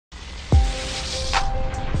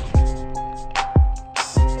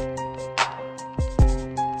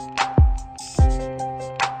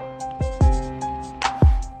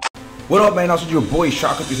What up, man? Also your boy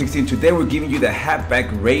Shocker316. Today we're giving you the halfback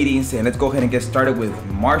ratings, and let's go ahead and get started with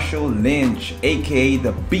Marshall Lynch, aka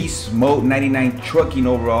the Beast Mode, 99 trucking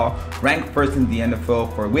overall, ranked first in the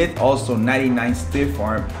NFL with also 99 stiff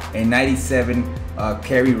arm and 97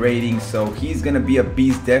 carry rating. So he's gonna be a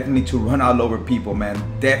beast, definitely to run all over people, man.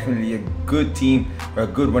 Definitely a good team or a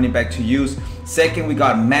good running back to use. Second, we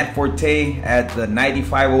got Matt Forte at the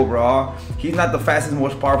 95 overall. He's not the fastest,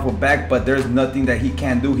 most powerful back, but there's nothing that he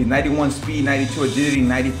can't do. He's 91 speed, 92 agility,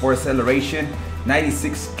 94 acceleration,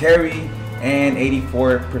 96 carry, and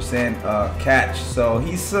 84% catch. So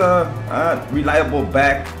he's a reliable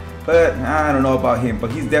back, but I don't know about him,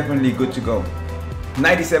 but he's definitely good to go.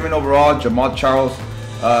 97 overall, Jamal Charles.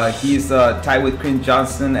 He's tied with Quinn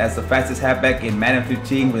Johnson as the fastest halfback in Madden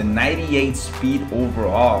 15 with 98 speed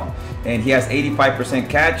overall. And he has 85%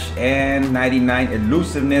 catch and 99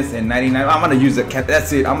 elusiveness and 99. I'm gonna use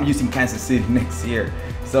that's it. I'm using Kansas City next year.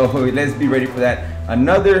 So let's be ready for that.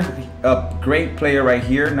 Another great player right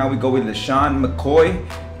here. Now we go with LeSean McCoy.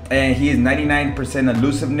 And he is 99%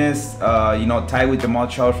 elusiveness, tied with Jamal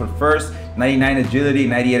Charles for first. 99 agility,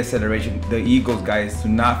 98 acceleration. The Eagles, guys, do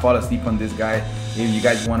not fall asleep on this guy if you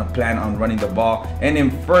guys want to plan on running the ball. And in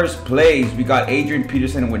first place, we got Adrian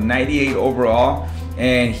Peterson with 98 overall.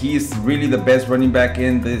 And he's really the best running back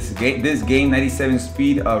in this game. 97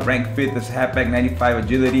 speed, ranked 5th as halfback, 95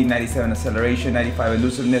 agility, 97 acceleration, 95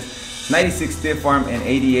 elusiveness, 96 stiff arm, and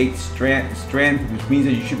 88 strength, which means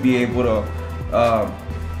that you should be able to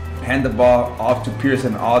hand the ball off to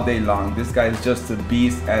Pearson all day long. This guy is just a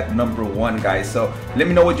beast at number 1, guys. So let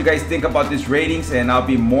me know what you guys think about these ratings, and I'll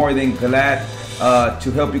be more than glad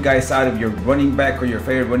to help you guys out if your running back or your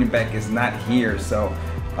favorite running back is not here. So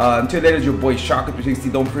until later, it's your boy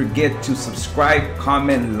Shocker316. Don't forget to subscribe,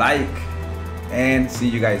 comment, like, and see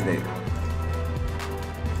you guys later.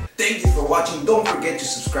 Thank you for watching. Don't forget to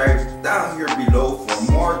subscribe down here below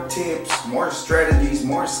for more tips, more strategies,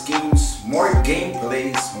 more schemes, more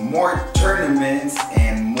gameplays, more tournaments,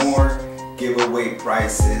 and more giveaway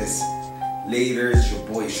prizes. Later, it's your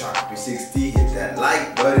boy Shocker316. Hit that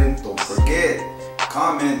like button. Don't forget,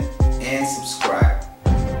 comment, and subscribe.